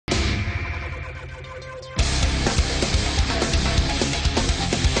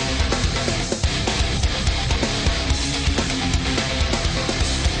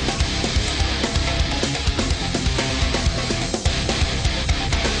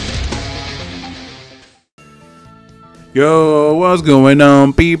Yo, what's going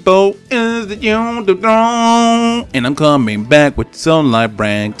on, people? Is the you the throne? And I'm coming back with Sunlight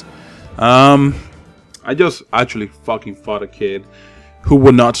Ranked. I just actually fucking fought a kid who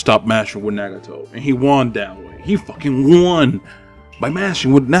would not stop mashing with Nagato, and he won that way. He fucking won by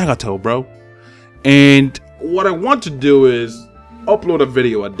mashing with Nagato, bro. And what I want to do is upload a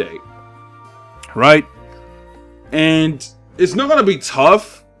video a day, right? And it's not gonna be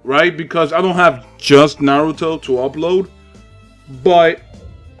tough, right? Because I don't have just Naruto to upload, but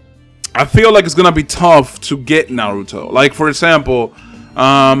I feel like it's gonna be tough to get Naruto. Like, for example,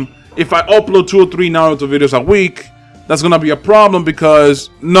 if I upload 2 or 3 Naruto videos a week, that's gonna be a problem because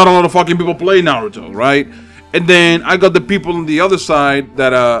not a lot of fucking people play Naruto, right? And then I got the people on the other side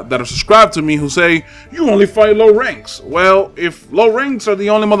that are subscribed to me who say, you only fight low ranks. Well, if low ranks are the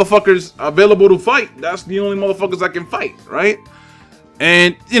only motherfuckers available to fight, that's the only motherfuckers I can fight, right?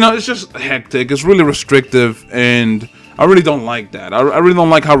 And, you know, it's just hectic. It's really restrictive, and I really don't like that. I really don't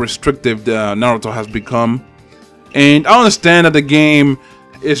like how restrictive Naruto has become. And I understand that the game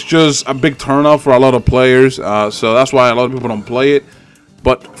is just a big turnoff for a lot of players, so that's why a lot of people don't play it.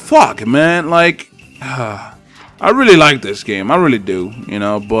 But fuck, man, like, I really like this game. I really do, you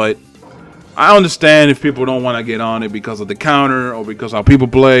know, but I understand if people don't want to get on it because of the counter or because how people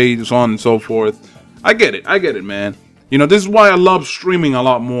play, so on and so forth. I get it, man. You know, this is why I love streaming a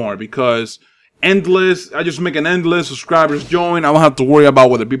lot more, because endless, I just make an endless, subscribers join. I don't have to worry about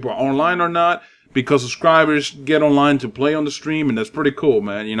whether people are online or not, because subscribers get online to play on the stream, and that's pretty cool,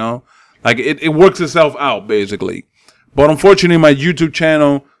 man, you know? Like, it works itself out, basically. But unfortunately, my YouTube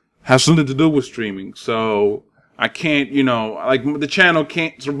channel has something to do with streaming, so I can't, you know, like, the channel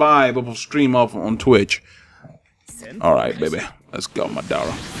can't survive off of stream off on Twitch. Alright, baby. Let's go,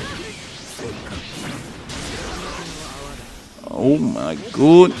 Madara. Oh my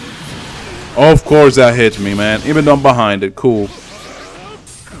god. Of course that hits me, man. Even though I'm behind it. Cool.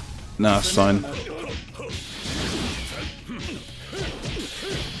 Nah, son.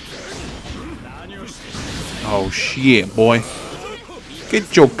 Oh shit, boy.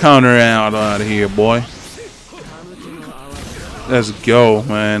 Get your counter out of here, boy. Let's go,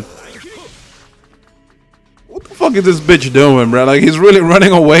 man. What the fuck is this bitch doing, bro? Like, he's really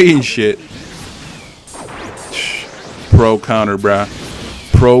running away and shit. Pro counter, bruh.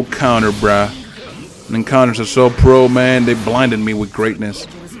 Pro counter, bruh. And encounters are so pro, man. They blinded me with greatness.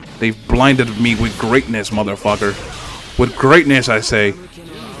 They've blinded me with greatness, motherfucker. With greatness, I say.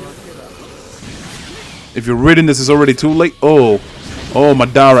 If you're reading this, it's already too late. Oh,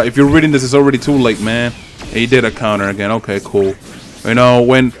 Madara. If you're reading this, it's already too late, man. He did a counter again. Okay, cool. You know,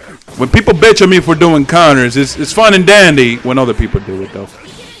 when people bitch at me for doing counters, it's fine and dandy when other people do it, though.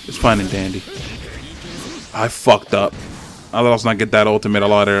 It's fine and dandy. I fucked up. I thought I was gonna get that ultimate a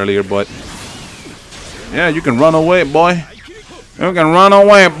lot earlier, but yeah, you can run away, boy. You can run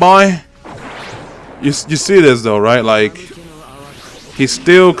away, boy. You see this though, right? Like, he's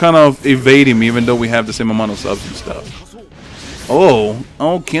still kind of evading me, even though we have the same amount of subs and stuff.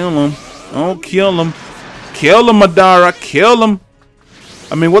 Oh, kill him. Oh, kill him. Kill him, Madara. Kill him.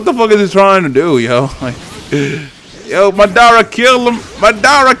 I mean, what the fuck is he trying to do, yo? Like, yo, Madara, kill him.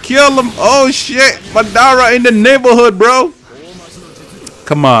 Madara, kill him. Oh, shit. Madara in the neighborhood, bro.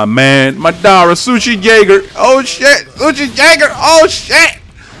 Come on, man. Madara, Sushi Jaeger. Oh, shit. Sushi Jaeger. Oh, shit.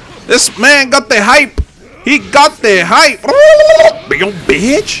 This man got the hype. He got the hype. Big old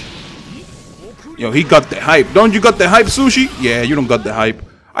bitch. Yo, he got the hype. Don't you got the hype, Sushi? Yeah, you don't got the hype.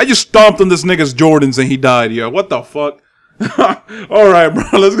 I just stomped on this nigga's Jordans and he died, yo. What the fuck? Alright,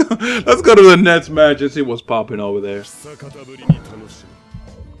 bro. Let's go to the next match and see what's popping over there.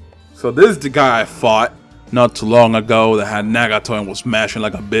 So this is the guy I fought not too long ago that had Nagato and was smashing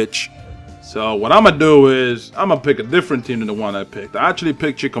like a bitch. So what I'm gonna do is I'm gonna pick a different team than the one I picked. I actually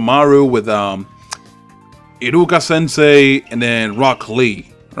picked Shikamaru with Iruka Sensei and then Rock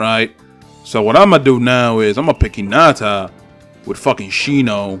Lee, right? So what I'm gonna do now is I'm gonna pick Hinata with fucking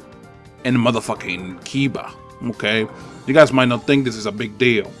Shino and motherfucking Kiba. Okay? You guys might not think this is a big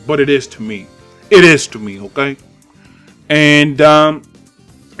deal, but it is to me. It is to me, okay? And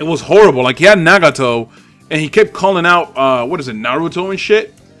it was horrible. Like, he had Nagato and he kept calling out what is it, Naruto and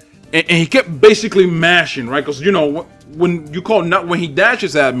shit. And he kept basically mashing, right? Because, you know, when you call when he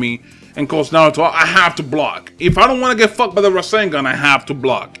dashes at me and calls Naruto, I have to block. If I don't want to get fucked by the Rasengan, I have to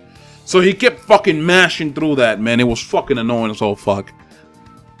block. So he kept fucking mashing through that, man. It was fucking annoying as all fuck.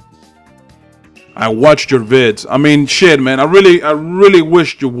 I watched your vids. I mean, shit, man. I really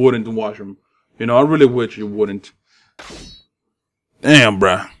wished you wouldn't watch them. You know, I really wish you wouldn't. Damn,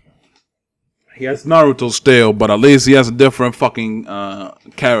 bruh. He has Naruto still, but at least he has a different fucking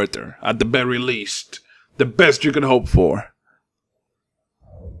character. At the very least. the best you could hope for.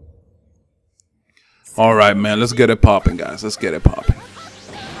 Alright, man, let's get it popping, guys. Let's get it popping.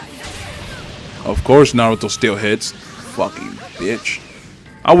 Of course, Naruto still hits. Fucking bitch.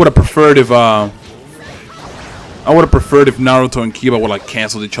 I would have preferred if Naruto and Kiba would like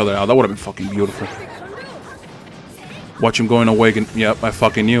canceled each other out. That would have been fucking beautiful. Watch him going awaken. Yep, I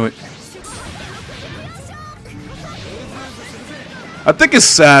fucking knew it. I think it's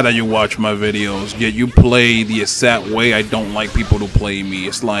sad that you watch my videos, yet you play the exact way I don't like people to play me.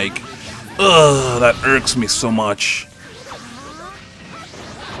 It's like, ugh, that irks me so much.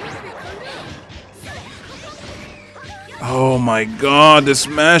 Oh my god, this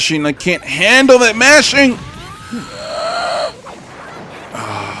mashing, I can't handle that mashing!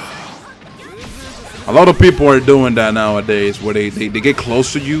 A lot of people are doing that nowadays, where they get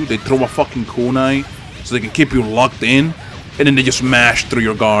close to you, they throw a fucking kunai, so they can keep you locked in, and then they just mash through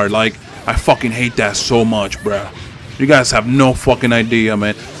your guard. Like, I fucking hate that so much, bruh. You guys have no fucking idea,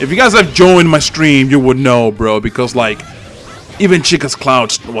 man. If you guys have joined my stream, you would know, bro, because, like, even Chica's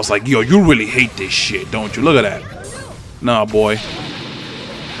Cloud was like, yo, you really hate this shit, don't you? Look at that. Nah, boy.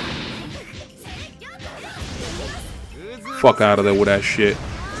 Fuck out of there with that shit.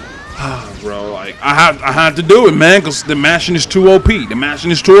 Bro, like, I had to do it, man, because the mashing is too OP. The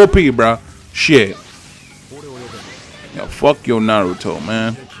mashing is too OP, bro. Shit. Yo, fuck your Naruto,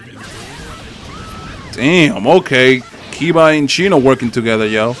 man. Damn, okay. Kiba and Chino working together,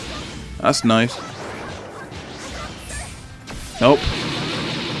 yo. That's nice. Nope.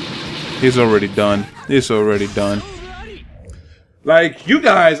 He's already done. He's already done. Like, you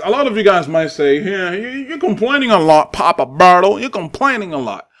guys, a lot of you guys might say, yeah, you're complaining a lot, Papa Bartle. You're complaining a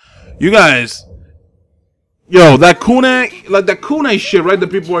lot. You guys, yo, that kunai, like that kunai shit, right,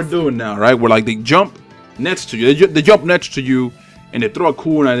 that people are doing now, right? Where, like, they jump next to you. They jump next to you, and they throw a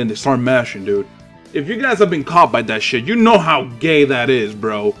kunai, and then they start mashing, dude. If you guys have been caught by that shit, you know how gay that is,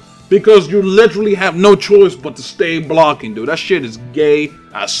 bro. Because you literally have no choice but to stay blocking, dude. That shit is gay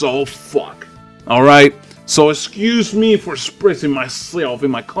as all fuck. Alright? So excuse me for expressing myself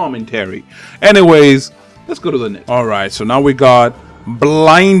in my commentary. Anyways, let's go to the next. Alright, so now we got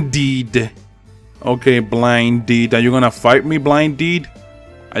Blinded. Okay, Blinded. Are you gonna fight me, Blinded?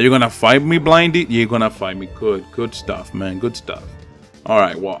 Are you gonna fight me, Blinded? You're gonna fight me. Good stuff, man. Good stuff.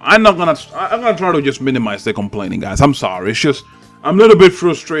 Alright, well, I'm gonna try to just minimize the complaining, guys. I'm sorry. It's just I'm a little bit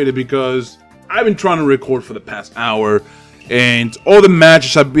frustrated because I've been trying to record for the past hour, and all the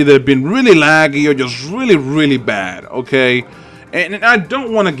matches have either been really laggy or just really, really bad, okay? And I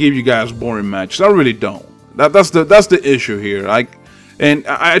don't want to give you guys boring matches. I really don't. That's the issue here.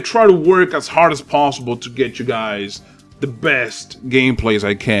 I try to work as hard as possible to get you guys the best gameplays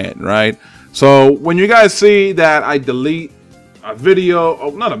I can, right? So when you guys see that I delete a video, oh,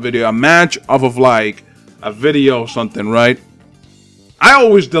 not a video, a match off of like a video or something, right? I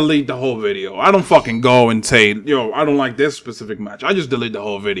always delete the whole video. I don't fucking go and say, yo, I don't like this specific match. I just delete the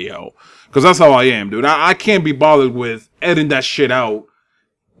whole video. Because that's how I am, dude. I can't be bothered with editing that shit out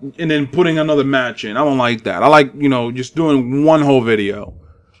and then putting another match in. I don't like that. I like, you know, just doing one whole video.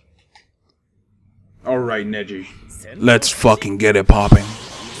 Alright, Neji. Let's fucking get it popping.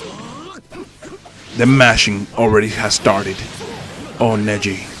 The mashing already has started. Oh,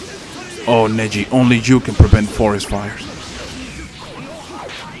 Neji. Oh, Neji. Only you can prevent forest fires.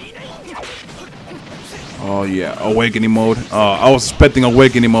 Oh yeah, awakening mode. I was expecting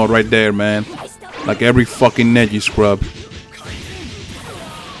awakening mode right there, man. Like every fucking Neji scrub.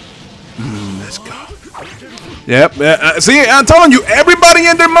 Let's go. Yep. See, I'm telling you, everybody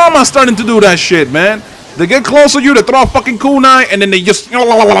and their mama starting to do that shit, man. They get close to you, they throw a fucking kunai, and then they just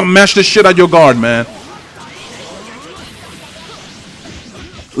mash the shit out your guard, man.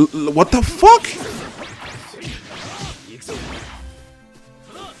 What the fuck?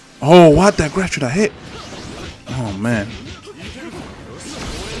 Oh, what? That grab should I hit? Oh, man.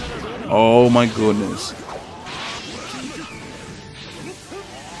 Oh, my goodness.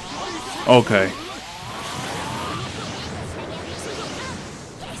 Okay.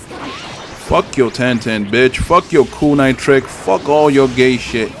 Fuck your 10-10, bitch. Fuck your kunai trick. Fuck all your gay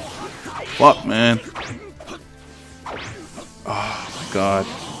shit. Fuck, man. Oh, my God.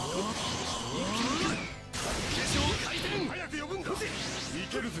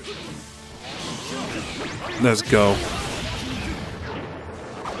 Let's go.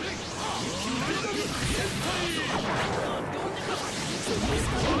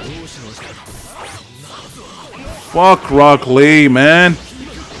 Fuck Rock Lee, man.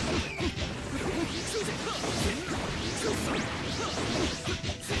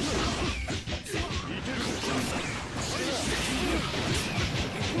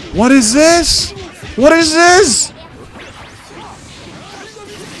 What is this? What is this?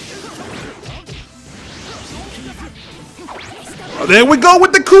 Oh, there we go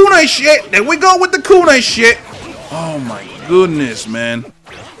with the kunai shit. There we go with the kunai shit. Oh my goodness, man.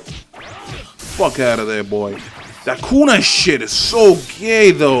 Fuck out of there, boy. That kunai shit is so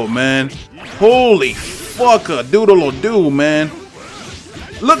gay though, man. Holy fucker, doodle-o-doo, man.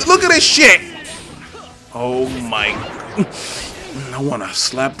 Look at this shit. Oh my. I wanna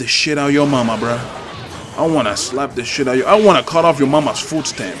slap the shit out of your mama, bro. I wanna slap the shit out of you. I wanna cut off your mama's food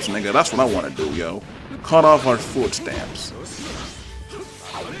stamps, nigga. That's what I wanna do, yo. Cut off her food stamps.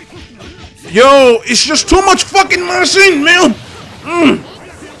 Yo, it's just too much fucking medicine, man.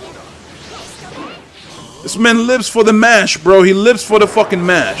 This man lives for the mash, bro. He lives for the fucking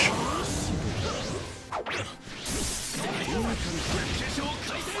mash.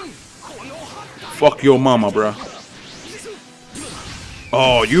 Fuck your mama, bro.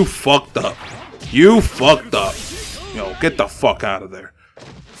 Oh, you fucked up. You fucked up. Yo, get the fuck out of there.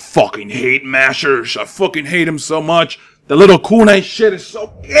 Fucking hate mashers. I fucking hate him so much. The little kunai shit is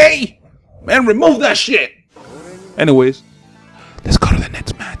so gay. Man, remove that shit. Anyways, let's go to the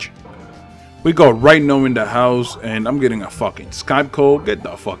next match. We go right now in the house, and I'm getting a fucking Skype call. Get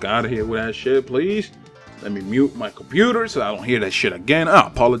the fuck out of here with that shit, please. Let me mute my computer so I don't hear that shit again. I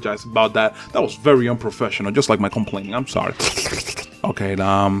apologize about that. That was very unprofessional, just like my complaining. I'm sorry. Okay,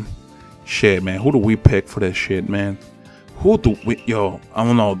 shit, man. Who do we pick for this shit, man? Who do we... Yo, I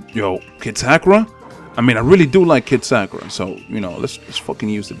don't know. Yo, Kid Sakura? I mean, I really do like Kid Sakura, so, you know, let's fucking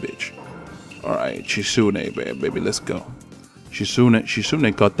use the bitch. Alright, Shizune, baby, let's go.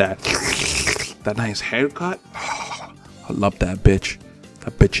 Shizune got that nice haircut. I love that bitch.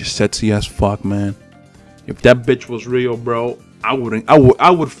 That bitch is sexy as fuck, man. If that bitch was real, bro, I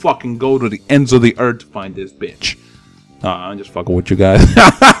would fucking go to the ends of the earth to find this bitch. Nah, I'm just fucking with you guys.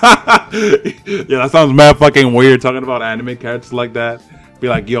 Yeah, that sounds mad fucking weird talking about anime characters like that. Be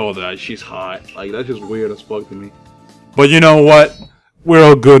like, yo, she's hot. Like, that's just weird as fuck to me. But you know what? We're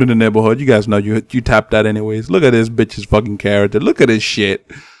all good in the neighborhood. You guys know you tapped that anyways. Look at this bitch's fucking character. Look at this shit.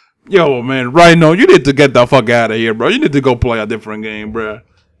 Yo, man, right now, you need to get the fuck out of here, bro. You need to go play a different game, bro.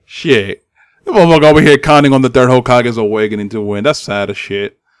 Shit. The motherfucker over here counting on the third Hokage's awakening to win. That's sad as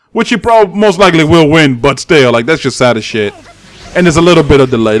shit. Which he probably most likely will win, but still, like, that's just sad as shit. And there's a little bit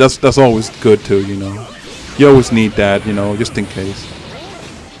of delay. That's always good too, you know. You always need that, you know, just in case.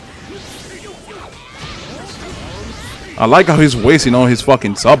 I like how he's wasting all his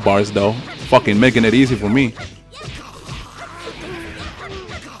fucking sub bars though. Fucking making it easy for me.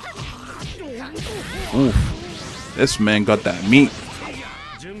 Oof. This man got that meat.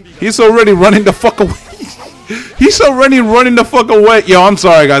 He's already running the fuck away. He's already running the fuck away. Yo, I'm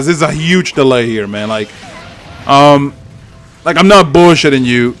sorry guys. This is a huge delay here, man. Like I'm not bullshitting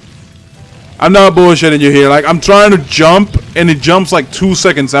you. I'm not bullshitting you here. Like, I'm trying to jump, and it jumps like 2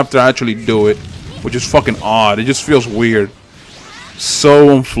 seconds after I actually do it. Which is fucking odd. It just feels weird. So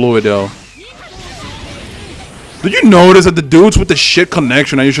unfluid, though. Did you notice that the dudes with the shit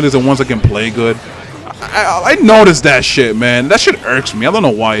connection are usually the ones that can play good? I noticed that shit, man. That shit irks me. I don't know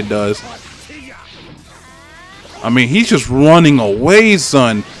why it does. I mean, he's just running away,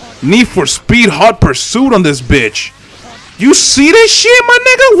 son. Need for Speed Hot Pursuit on this bitch. You see this shit, my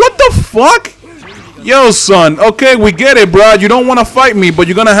nigga? What the fuck? Yo, son. Okay, we get it, bro. You don't want to fight me, but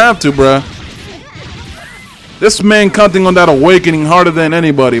you're gonna have to, bro. This man counting on that awakening harder than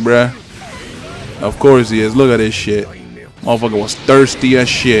anybody, bruh. Of course he is. Look at this shit. Motherfucker was thirsty as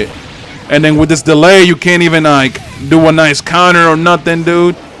shit. And then with this delay, you can't even, like, do a nice counter or nothing,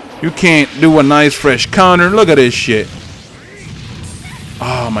 dude. You can't do a nice fresh counter. Look at this shit.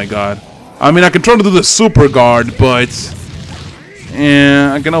 Oh, my God. I mean, I can try to do the super guard, but...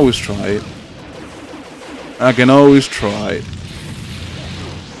 yeah, I can always try it. I can always try it.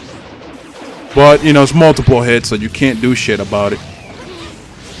 But, you know, it's multiple hits, so you can't do shit about it.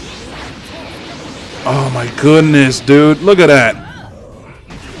 Oh my goodness, dude. Look at that.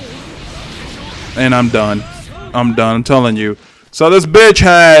 And I'm done. I'm done, I'm telling you. So this bitch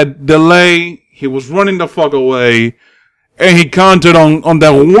had delay. He was running the fuck away. And he counted on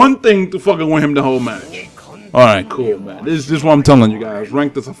that one thing to fucking win him the whole match. Alright, cool, man. This is what I'm telling you guys.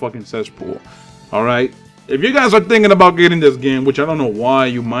 Ranked as a fucking cesspool. Alright? If you guys are thinking about getting this game, which I don't know why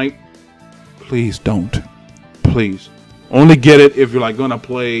you might, please don't. Please. Only get it if you're like gonna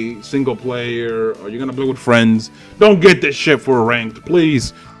play single player or you're gonna play with friends. Don't get this shit for ranked,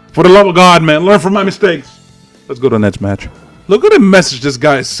 please. For the love of God, man, learn from my mistakes. Let's go to the next match. Look at the message this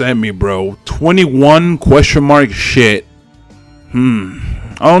guy sent me, bro. 21 question mark shit. I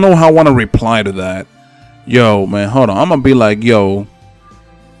don't know how I want to reply to that. Yo, man, hold on. I'm gonna be like, yo,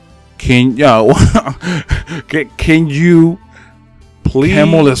 Can can you please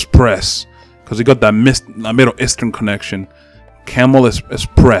Camel Express? Because he got that Middle Eastern connection. Camel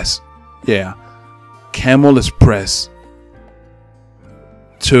Express. Yeah. Camel Express.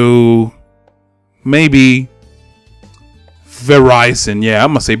 To maybe Verizon. Yeah, I'm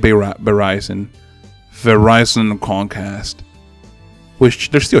gonna say Verizon. Verizon and Comcast.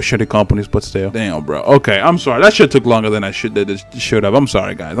 Which they're still shitty companies, but still. Damn, bro. Okay, I'm sorry. That shit took longer than I should have. I'm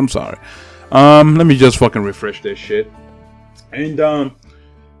sorry, guys. I'm sorry. Let me just fucking refresh this shit. And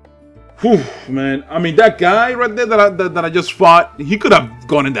whew, man. I mean, that guy right there that I just fought, he could have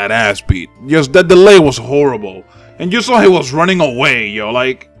gone in that ass beat. Just that delay was horrible, and you saw he was running away, yo.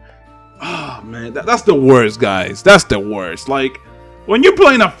 Like, oh man, that's the worst, guys. That's the worst. Like, when you're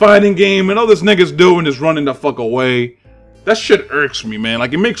playing a fighting game and all this nigga's doing is running the fuck away. That shit irks me, man.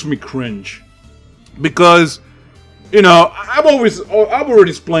 Like, it makes me cringe. Because, you know, I've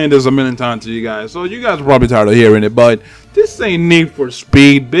already explained this a million times to you guys. So you guys are probably tired of hearing it. But this ain't Need for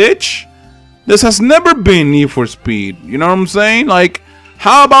Speed, bitch. This has never been Need for Speed. You know what I'm saying? Like,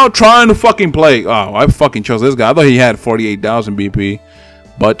 how about trying to fucking play? Oh, I fucking chose this guy. I thought he had 48,000 BP.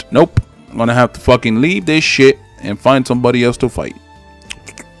 But, nope. I'm gonna have to fucking leave this shit and find somebody else to fight.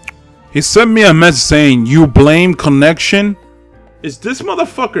 He sent me a message saying, "You blame connection." Is this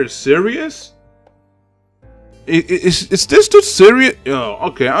motherfucker serious? Is this too serious? Oh,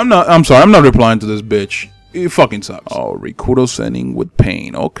 okay. I'm sorry. I'm not replying to this bitch. It fucking sucks. Oh, Rikudo sending with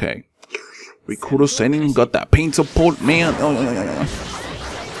pain. Okay. Rikudo sending got that pain support, man.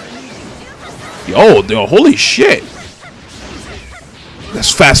 Yo, holy shit.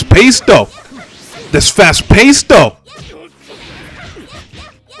 That's fast paced though. That's fast paced though.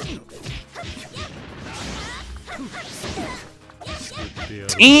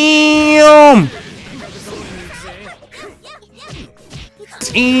 Damn!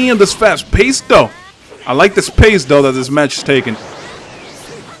 Damn, this fast pace though. I like this pace though that this match is taking.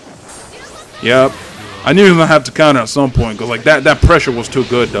 Yep. I knew he was gonna have to counter at some point because like that pressure was too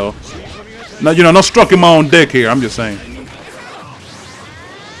good though. Now, you know, not struck in my own dick here, I'm just saying.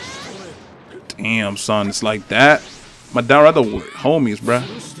 Damn, son, it's like that. My dad, I thought we were homies, bruh.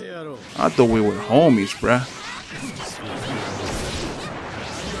 I thought we were homies, bruh.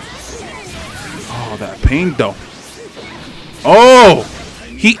 Oh, that pain though. Oh,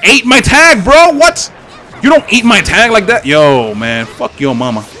 he ate my tag, bro. What? You don't eat my tag like that, yo, man. Fuck your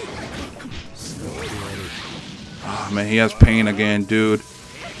mama. Oh man, he has pain again, dude.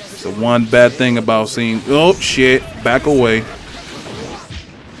 It's the one bad thing about seeing. Oh shit, back away.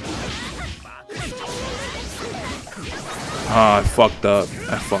 Ah, I fucked up.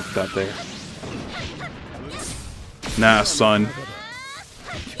 I fucked up there. Nah, son.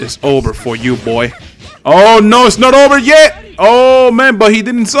 It's over for you, boy. Oh, no, it's not over yet. Oh, man, but he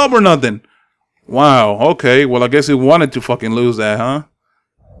didn't sub or nothing. Wow, okay. Well, I guess he wanted to fucking lose that, huh?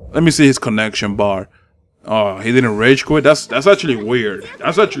 Let me see his connection bar. Oh, he didn't rage quit? That's actually weird.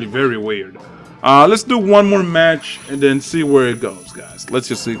 That's actually very weird. Let's do one more match and then see where it goes, guys. Let's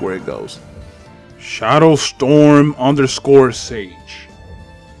just see where it goes. Shadowstorm_Sage.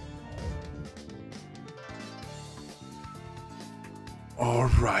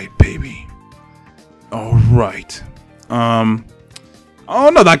 Alright, baby. Alright. Oh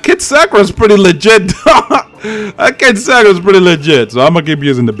no, that Kid Sakura's pretty legit. That Kid Sakura's pretty legit, so I'm gonna keep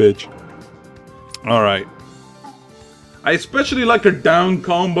using the bitch. Alright. I especially like her down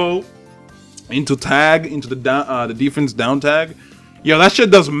combo into tag, into the defense down tag. Yo, that shit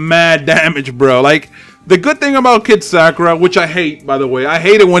does mad damage, bro. Like, the good thing about Kid Sakura, which I hate, by the way, I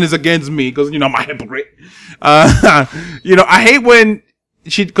hate it when it's against me, because, you know, I'm a hypocrite. You know, I hate when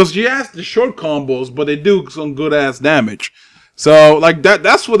because she has the short combos, but they do some good-ass damage. So, like,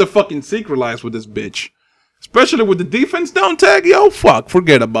 that's where the fucking secret lies with this bitch. Especially with the defense down tag, yo, fuck,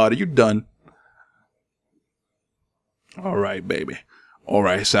 forget about it, you done. Alright, baby.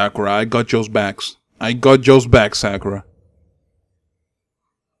 Alright, Sakura, I got yours backs. I got yours back, Sakura.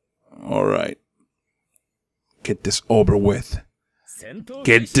 Alright. Get this over with.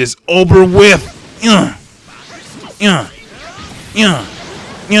 Get this over with!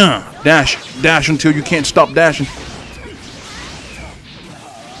 Dash until you can't stop dashing.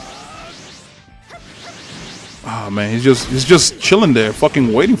 Oh man, he's just chilling there,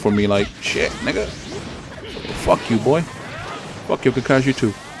 fucking waiting for me like shit, nigga. Fuck you, boy. Fuck you, Kakashi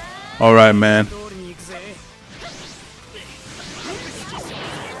too. Alright, man.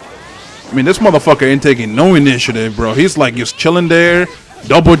 I mean, this motherfucker ain't taking no initiative, bro. He's like just chilling there,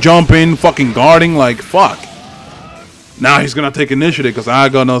 double jumping, fucking guarding, like fuck. Now he's gonna take initiative because I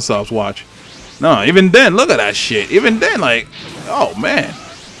got no subs. Watch. No, even then, look at that shit. Even then, like, oh man.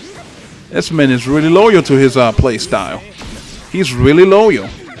 This man is really loyal to his play style. He's really loyal.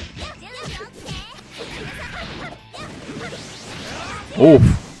 Oof.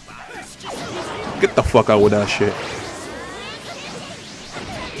 Get the fuck out with that shit.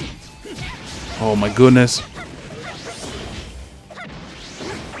 Oh my goodness.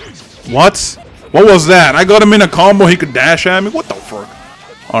 What? What was that? I got him in a combo, he could dash at me? What the fuck?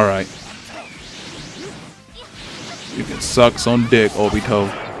 Alright. You can suck some dick, Obito.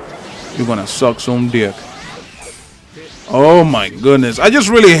 You're gonna suck some dick. Oh my goodness. I just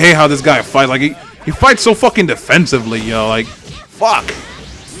really hate how this guy fights. Like, he fights so fucking defensively, yo. Like, fuck.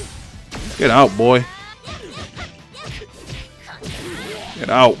 Get out, boy. Get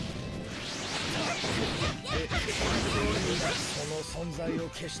out.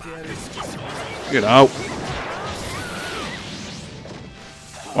 Get out.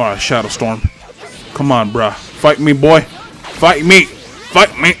 Alright, Shadow Storm. Come on, bruh. Fight me, boy. Fight me.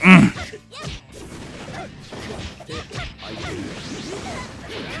 Fight me.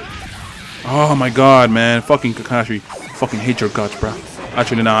 Oh my god, man. Fucking Kakashi. Fucking hate your guts, bruh.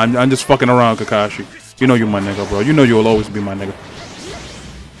 Actually, nah, I'm just fucking around, Kakashi. You know you're my nigga, bro. You know you'll always be my nigga.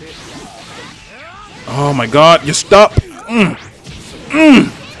 Oh my god, you stop.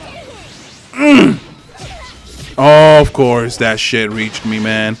 Oh, of course, that shit reached me,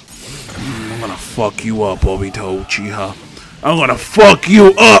 man. I'm gonna fuck you up, Obito Uchiha. I'm gonna fuck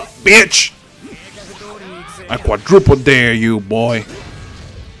you up, bitch. I quadruple dare you, boy.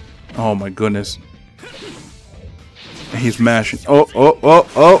 Oh my goodness. He's mashing. Oh.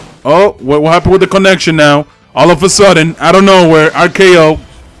 What happened with the connection now? All of a sudden, out of nowhere, RKO.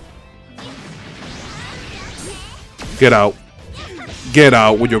 Get out. Get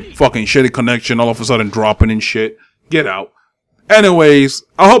out with your fucking shitty connection, all of a sudden dropping and shit. Get out. Anyways,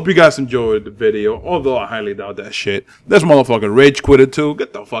 I hope you guys enjoyed the video, although I highly doubt that shit. This motherfucker rage quitted too.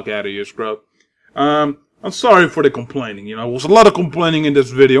 Get the fuck out of here, scrub. I'm sorry for the complaining, you know. There was a lot of complaining in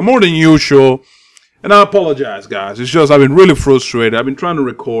this video, more than usual. And I apologize, guys. It's just I've been really frustrated. I've been trying to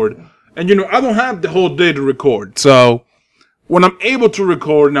record. And, you know, I don't have the whole day to record. So, when I'm able to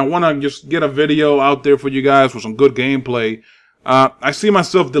record and I want to just get a video out there for you guys with some good gameplay, I see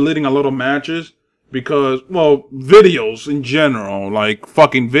myself deleting a lot of matches because, well, videos in general, like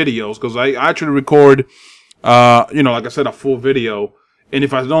fucking videos, because I actually record, you know, like I said, a full video, and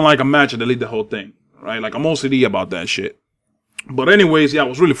if I don't like a match, I delete the whole thing, right? Like, I'm OCD about that shit. But anyways, yeah, I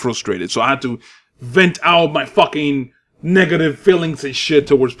was really frustrated, so I had to vent out my fucking negative feelings and shit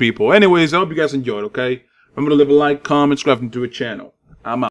towards people. Anyways, I hope you guys enjoyed, okay? Remember to leave a like, comment, subscribe to the channel. I'm out.